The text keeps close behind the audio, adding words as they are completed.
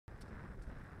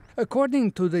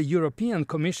According to the European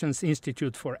Commission's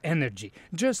Institute for Energy,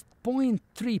 just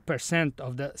 0.3%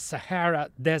 of the Sahara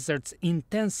Desert's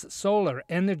intense solar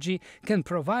energy can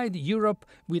provide Europe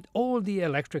with all the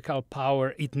electrical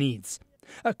power it needs.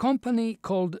 A company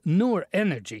called Noor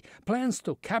Energy plans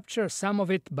to capture some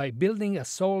of it by building a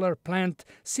solar plant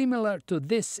similar to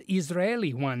this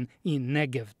Israeli one in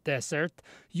Negev Desert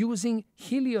using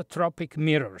heliotropic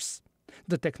mirrors.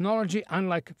 The technology,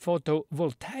 unlike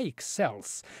photovoltaic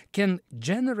cells, can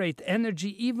generate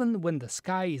energy even when the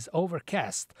sky is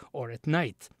overcast or at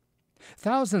night.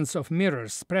 Thousands of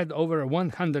mirrors spread over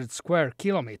 100 square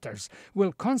kilometers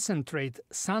will concentrate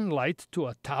sunlight to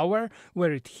a tower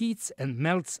where it heats and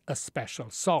melts a special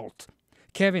salt.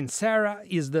 Kevin Sarah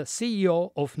is the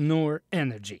CEO of Noor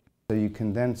Energy. So you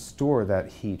can then store that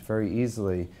heat very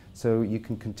easily so you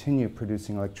can continue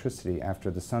producing electricity after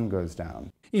the sun goes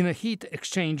down. In a heat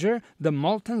exchanger, the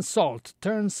molten salt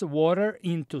turns water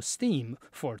into steam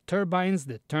for turbines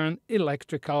that turn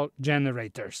electrical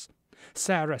generators.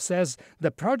 Sarah says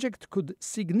the project could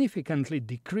significantly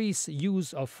decrease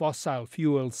use of fossil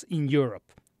fuels in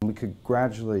Europe. We could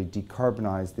gradually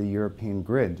decarbonize the European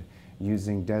grid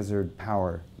using desert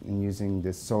power and using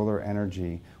this solar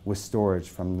energy with storage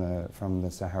from the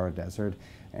Sahara Desert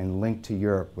and linked to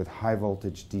Europe with high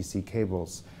voltage DC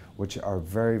cables, which are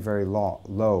very, very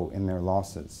low in their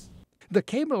losses. The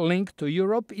cable link to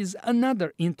Europe is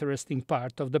another interesting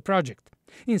part of the project.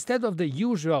 Instead of the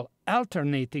usual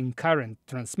alternating current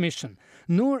transmission,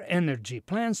 Noor Energy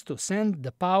plans to send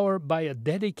the power by a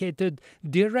dedicated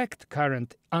direct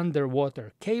current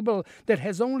underwater cable that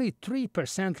has only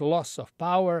 3% loss of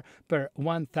power per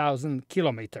 1,000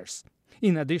 kilometers.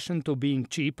 In addition to being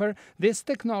cheaper, this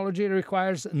technology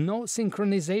requires no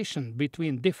synchronization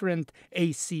between different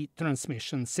AC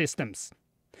transmission systems.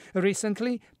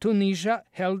 Recently, Tunisia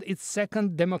held its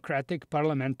second democratic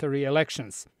parliamentary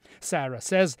elections. Sarah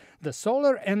says the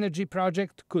solar energy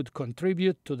project could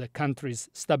contribute to the country's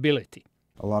stability.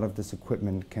 A lot of this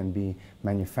equipment can be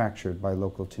manufactured by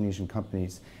local Tunisian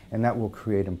companies, and that will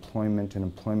create employment and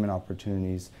employment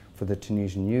opportunities for the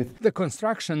Tunisian youth. The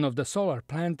construction of the solar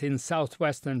plant in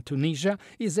southwestern Tunisia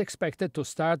is expected to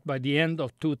start by the end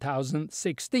of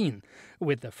 2016,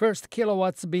 with the first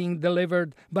kilowatts being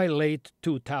delivered by late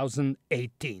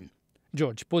 2018.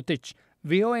 George Putic,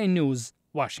 VOA News,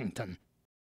 Washington.